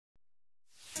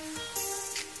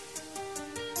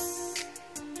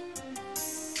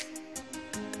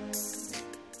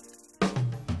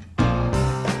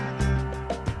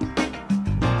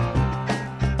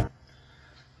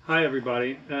Hi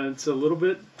everybody. It's a little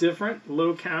bit different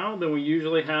locale than we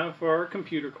usually have for our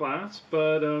computer class,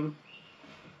 but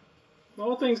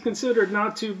all things considered,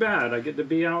 not too bad. I get to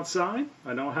be outside,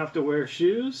 I don't have to wear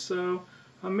shoes, so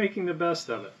I'm making the best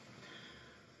of it.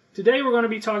 Today we're going to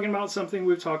be talking about something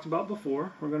we've talked about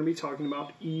before. We're going to be talking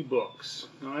about ebooks.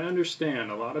 Now I understand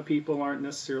a lot of people aren't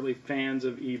necessarily fans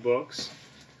of ebooks.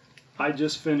 I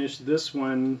just finished this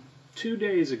one 2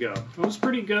 days ago. It was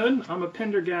pretty good. I'm a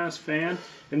Pendergast fan,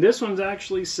 and this one's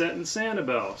actually set in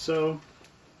Sanibel, so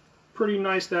pretty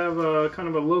nice to have a kind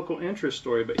of a local interest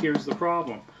story. But here's the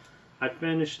problem. I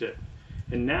finished it,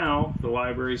 and now the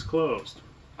library's closed.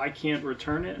 I can't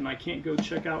return it, and I can't go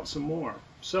check out some more.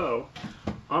 So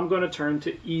I'm going to turn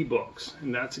to ebooks,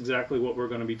 and that's exactly what we're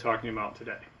going to be talking about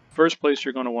today. First place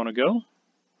you're going to want to go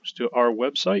is to our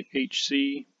website,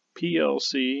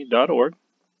 hcplc.org.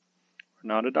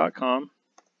 Not a .com.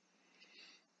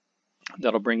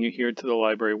 That'll bring you here to the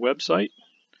library website.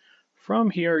 From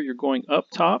here, you're going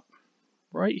up top,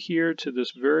 right here to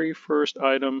this very first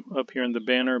item up here in the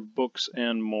banner, Books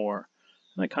and More.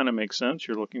 And that kind of makes sense.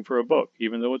 You're looking for a book.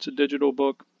 Even though it's a digital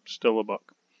book, still a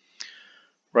book.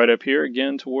 Right up here,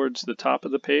 again, towards the top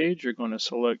of the page, you're going to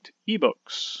select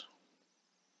eBooks.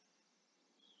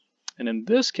 And in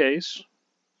this case,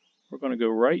 we're going to go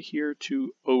right here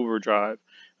to OverDrive.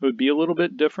 It would be a little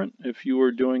bit different if you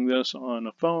were doing this on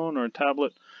a phone or a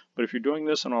tablet, but if you're doing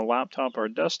this on a laptop or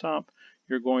a desktop,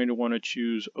 you're going to want to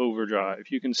choose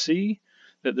OverDrive. You can see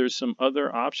that there's some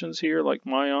other options here like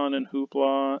Myon and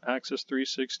Hoopla, Access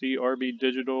 360, RB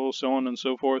Digital, so on and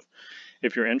so forth.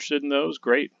 If you're interested in those,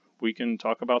 great. We can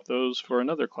talk about those for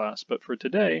another class, but for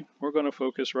today, we're going to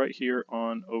focus right here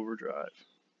on OverDrive.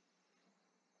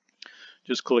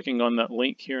 Just clicking on that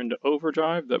link here into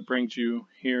OverDrive, that brings you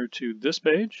here to this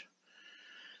page.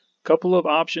 Couple of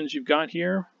options you've got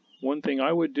here. One thing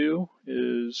I would do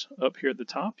is up here at the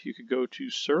top, you could go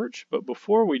to search, but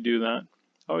before we do that,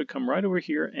 I would come right over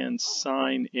here and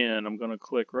sign in. I'm going to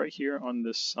click right here on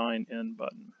this sign in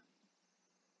button.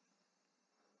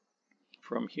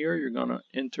 From here, you're going to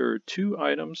enter two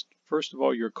items. First of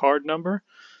all, your card number.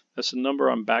 That's the number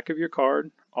on back of your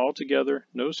card, all together,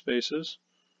 no spaces.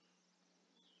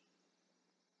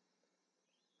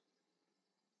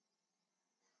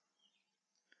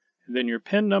 And then your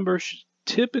PIN number,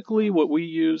 typically what we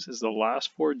use is the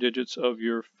last 4 digits of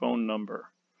your phone number.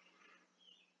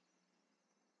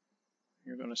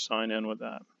 You're going to sign in with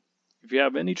that. If you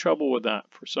have any trouble with that,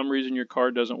 for some reason your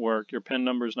card doesn't work, your PIN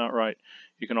number is not right,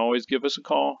 you can always give us a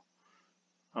call,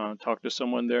 talk to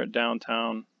someone there at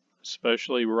downtown.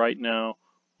 Especially right now,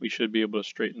 we should be able to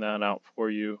straighten that out for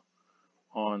you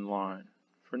online.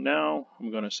 For now,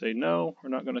 I'm going to say no. We're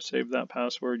not going to save that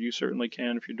password. You certainly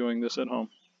can if you're doing this at home.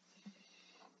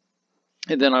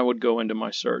 And then I would go into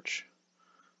my search.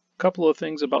 A couple of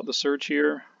things about the search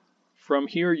here. From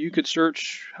here, you could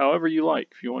search however you like.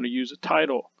 If you want to use a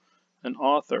title, an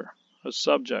author, a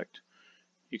subject,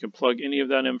 you can plug any of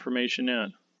that information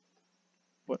in.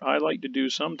 What I like to do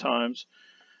sometimes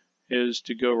is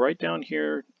to go right down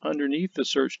here underneath the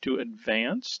search to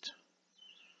advanced.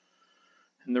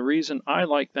 And the reason I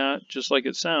like that, just like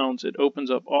it sounds, it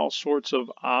opens up all sorts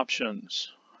of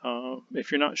options.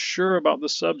 If you're not sure about the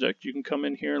subject, you can come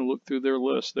in here and look through their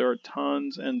list. There are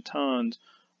tons and tons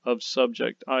of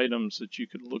subject items that you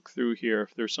could look through here.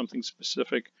 If there's something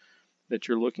specific that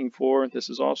you're looking for, this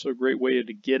is also a great way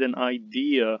to get an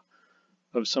idea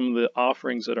of some of the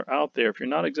offerings that are out there. If you're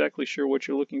not exactly sure what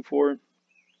you're looking for,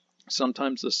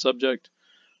 sometimes the subject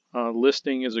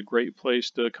listing is a great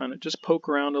place to kind of just poke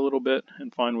around a little bit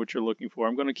and find what you're looking for.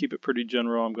 I'm going to keep it pretty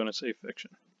general. I'm going to say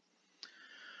fiction.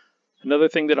 Another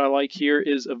thing that I like here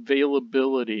is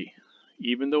availability.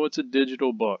 Even though it's a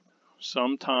digital book,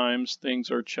 sometimes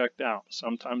things are checked out.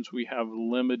 Sometimes we have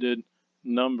limited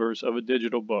numbers of a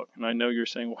digital book. And I know you're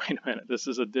saying, wait a minute, this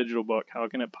is a digital book. How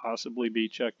can it possibly be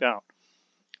checked out?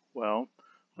 Well,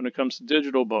 when it comes to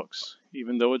digital books,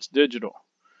 even though it's digital,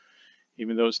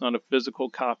 even though it's not a physical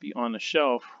copy on a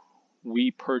shelf, we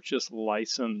purchase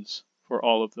license for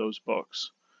all of those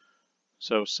books.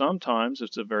 So sometimes, if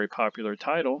it's a very popular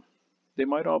title, they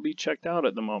might all be checked out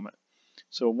at the moment.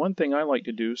 So one thing I like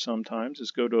to do sometimes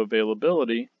is go to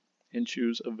availability and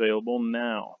choose available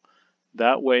now.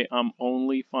 That way I'm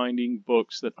only finding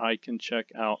books that I can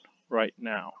check out right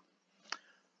now.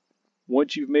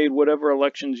 Once you've made whatever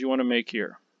elections you want to make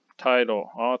here,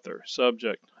 title, author,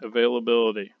 subject,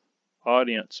 availability,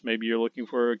 audience, maybe you're looking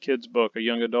for a kid's book, a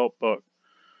young adult book,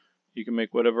 you can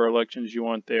make whatever elections you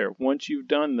want there. Once you've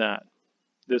done that,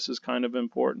 this is kind of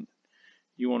important.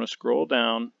 You want to scroll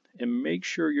down and make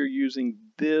sure you're using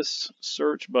this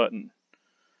search button,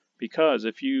 because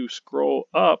if you scroll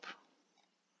up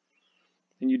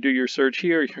and you do your search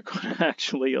here, you're going to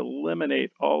actually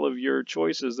eliminate all of your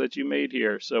choices that you made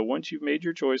here. So once you've made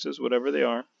your choices, whatever they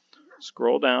are,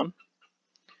 scroll down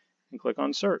and click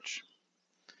on search.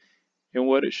 And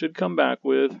what it should come back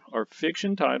with are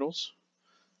fiction titles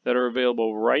that are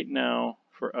available right now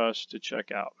for us to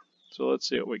check out. So let's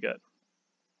see what we get.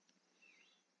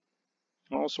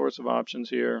 All sorts of options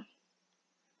here.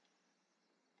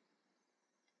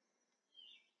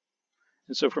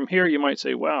 And so from here you might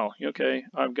say, wow, okay,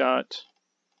 I've got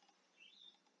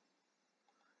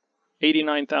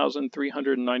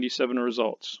 89,397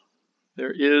 results.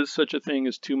 There is such a thing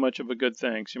as too much of a good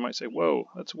thing. So you might say, whoa,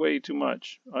 that's way too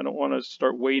much. I don't want to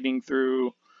start wading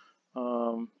through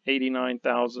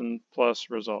 89,000 plus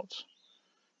results.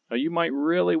 Now you might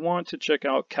really want to check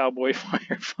out Cowboy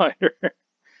Firefighter.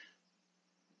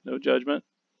 No judgment,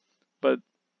 but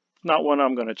not one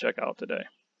I'm going to check out today.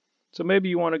 So maybe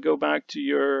you want to go back to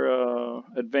your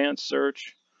advanced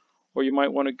search, or you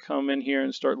might want to come in here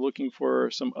and start looking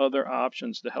for some other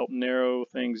options to help narrow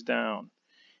things down.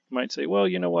 You might say, well,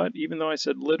 you know what, even though I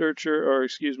said literature, or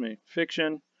excuse me,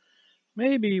 fiction,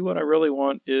 maybe what I really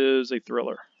want is a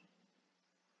thriller.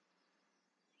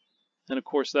 And of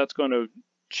course, that's going to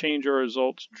change our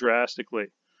results drastically.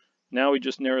 Now we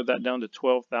just narrowed that down to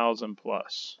 12,000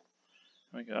 plus.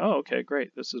 I go, oh, okay,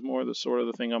 great. This is more the sort of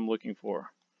the thing I'm looking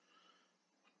for.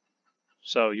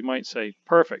 So you might say,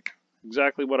 perfect,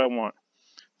 exactly what I want.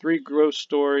 3 ghost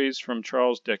stories from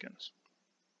Charles Dickens.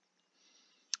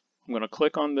 I'm going to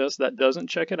click on this. That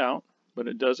doesn't check it out, but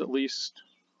it does at least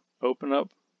open up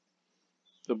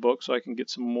the book so I can get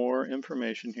some more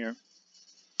information here.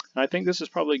 And I think this is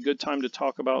probably a good time to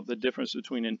talk about the difference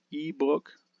between an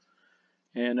e-book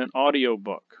and an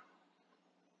audiobook.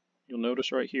 You'll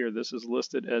notice right here, this is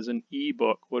listed as an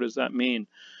e-book. What does that mean?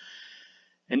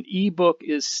 An e-book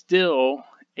is still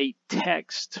a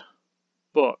text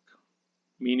book,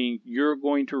 meaning you're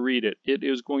going to read it. It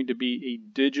is going to be a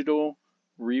digital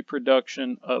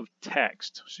reproduction of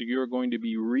text. So you're going to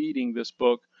be reading this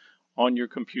book on your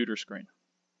computer screen.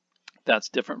 That's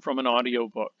different from an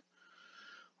audiobook.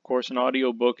 Of course, an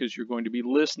audiobook is you're going to be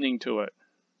listening to it,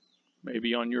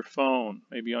 maybe on your phone,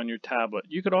 maybe on your tablet.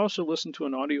 You could also listen to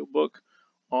an audiobook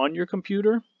on your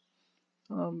computer.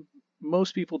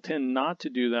 Most people tend not to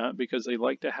do that because they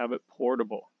like to have it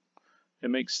portable.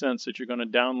 It makes sense that you're going to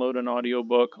download an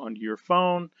audiobook onto your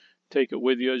phone, take it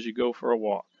with you as you go for a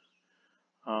walk.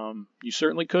 You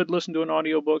certainly could listen to an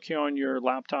audiobook here on your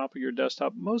laptop or your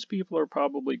desktop. Most people are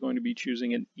probably going to be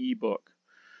choosing an ebook.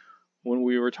 When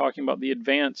we were talking about the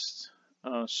advanced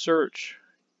search,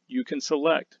 you can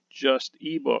select just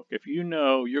ebook. If you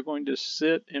know you're going to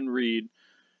sit and read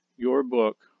your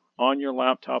book on your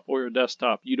laptop or your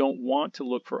desktop, you don't want to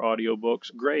look for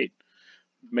audiobooks, great.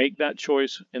 Make that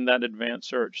choice in that advanced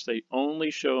search. They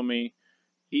only show me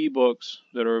ebooks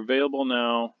that are available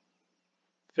now,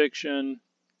 fiction,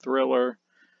 thriller,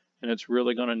 and it's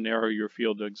really going to narrow your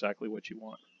field to exactly what you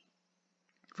want.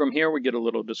 From here we get a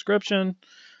little description,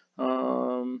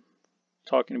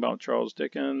 talking about Charles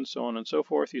Dickens, so on and so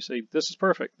forth. You say, this is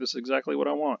perfect, this is exactly what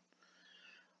I want.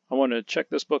 I want to check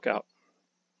this book out.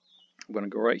 I'm going to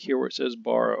go right here where it says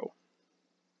borrow.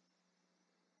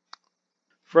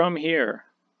 From here,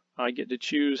 I get to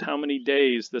choose how many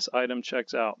days this item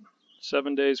checks out.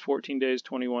 7 days, 14 days,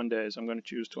 21 days. I'm going to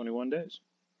choose 21 days.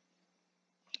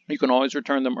 You can always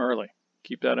return them early.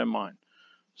 Keep that in mind.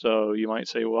 So you might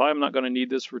say, well, I'm not going to need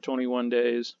this for 21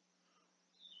 days.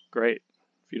 Great.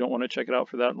 If you don't want to check it out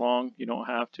for that long, you don't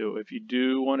have to. If you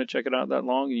do want to check it out that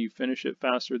long and you finish it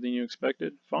faster than you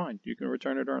expected, fine. You can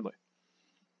return it early.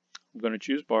 I'm going to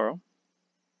choose borrow.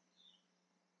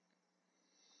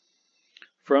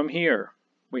 From here,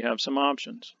 we have some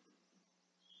options.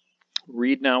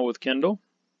 Read now with Kindle.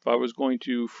 If I was going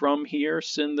to, from here,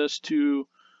 send this to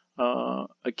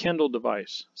a Kindle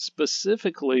device,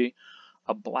 specifically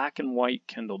a black and white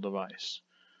Kindle device.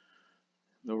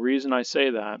 The reason I say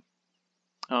that,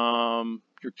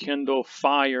 your Kindle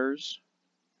Fires,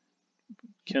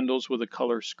 Kindles with a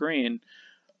color screen,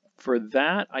 for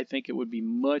that I think it would be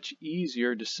much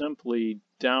easier to simply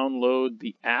download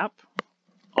the app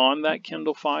on that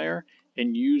Kindle Fire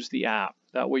and use the app.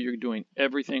 That way you're doing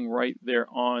everything right there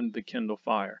on the Kindle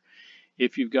Fire.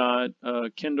 If you've got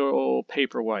a Kindle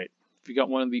Paperwhite, if you've got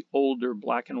one of the older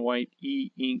black and white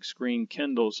e-ink screen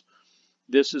Kindles,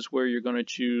 this is where you're going to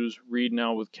choose Read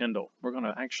Now with Kindle. We're going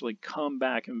to actually come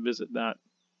back and visit that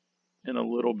in a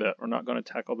little bit. We're not going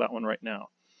to tackle that one right now.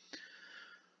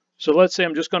 So let's say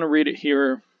I'm just going to read it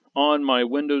here on my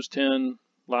Windows 10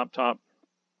 laptop.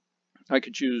 I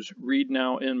could choose Read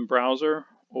Now in Browser,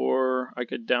 or I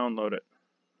could download it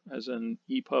as an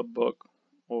EPUB book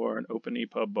or an open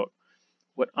EPUB book.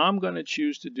 What I'm going to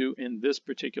choose to do in this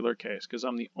particular case, because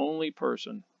I'm the only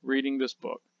person reading this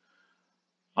book,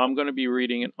 I'm going to be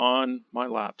reading it on my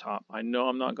laptop. I know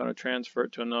I'm not going to transfer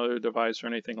it to another device or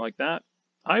anything like that.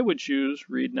 I would choose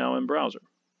Read Now in Browser.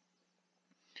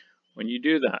 When you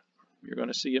do that, you're going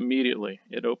to see immediately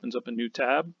it opens up a new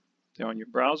tab there on your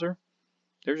browser.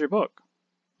 There's your book.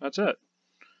 That's it.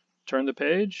 Turn the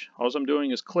page. All I'm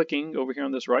doing is clicking over here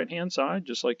on this right hand side,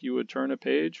 just like you would turn a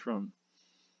page from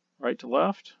right to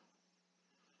left.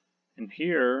 And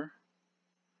here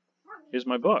is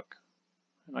my book.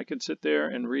 And I could sit there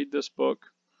and read this book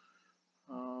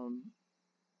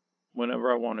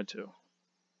whenever I wanted to.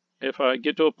 If I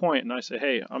get to a point and I say,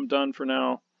 hey, I'm done for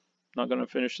now, not going to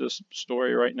finish this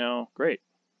story right now, great.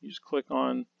 You just click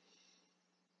on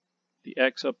the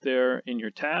X up there in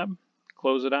your tab,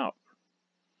 close it out.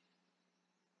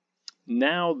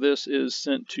 Now this is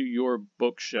sent to your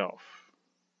bookshelf.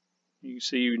 You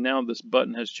see now this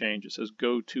button has changed. It says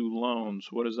Go to Loans.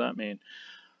 What does that mean?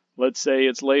 Let's say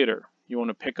it's later. You want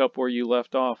to pick up where you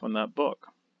left off on that book.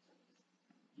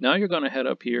 Now you're going to head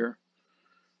up here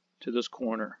to this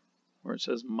corner where it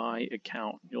says My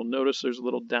Account. You'll notice there's a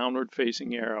little downward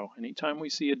facing arrow. Anytime we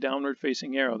see a downward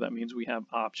facing arrow, that means we have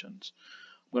options.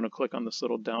 I'm going to click on this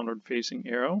little downward facing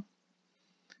arrow.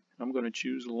 I'm going to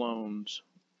choose Loans.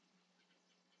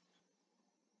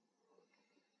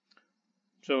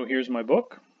 So here's my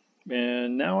book,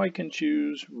 and now I can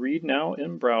choose Read Now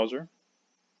in Browser.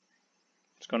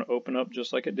 It's going to open up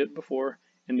just like it did before,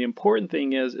 and the important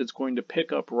thing is it's going to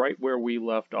pick up right where we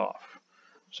left off.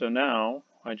 So now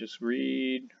I just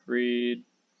read. I'm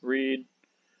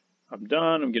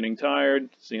done, I'm getting tired,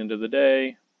 it's the end of the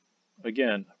day.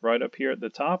 Again, right up here at the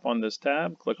top on this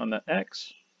tab, click on that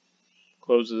X,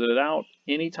 closes it out.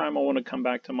 Anytime I want to come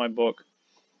back to my book,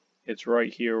 it's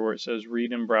right here where it says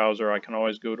Read in Browser. I can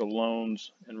always go to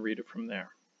Loans and read it from there.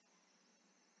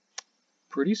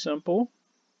 Pretty simple,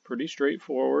 pretty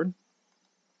straightforward.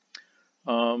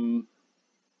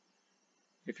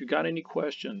 If you got any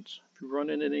questions, if you run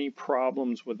into any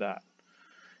problems with that,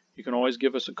 you can always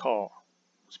give us a call,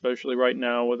 especially right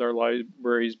now with our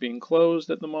libraries being closed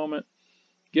at the moment.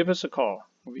 Give us a call.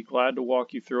 We'll be glad to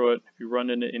walk you through it. If you run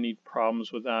into any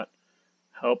problems with that,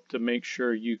 help to make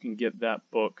sure you can get that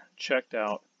book checked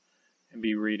out and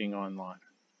be reading online.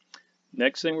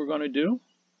 Next thing we're going to do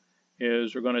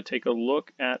is we're going to take a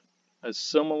look at a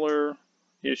similar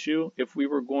issue if we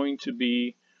were going to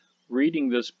be reading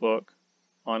this book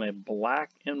on a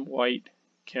black and white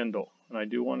Kindle. And I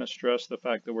do want to stress the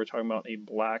fact that we're talking about a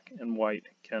black and white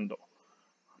Kindle,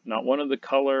 not one of the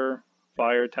color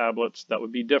Fire tablets. That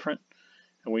would be different,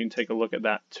 and we can take a look at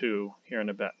that too here in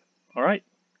a bit. All right.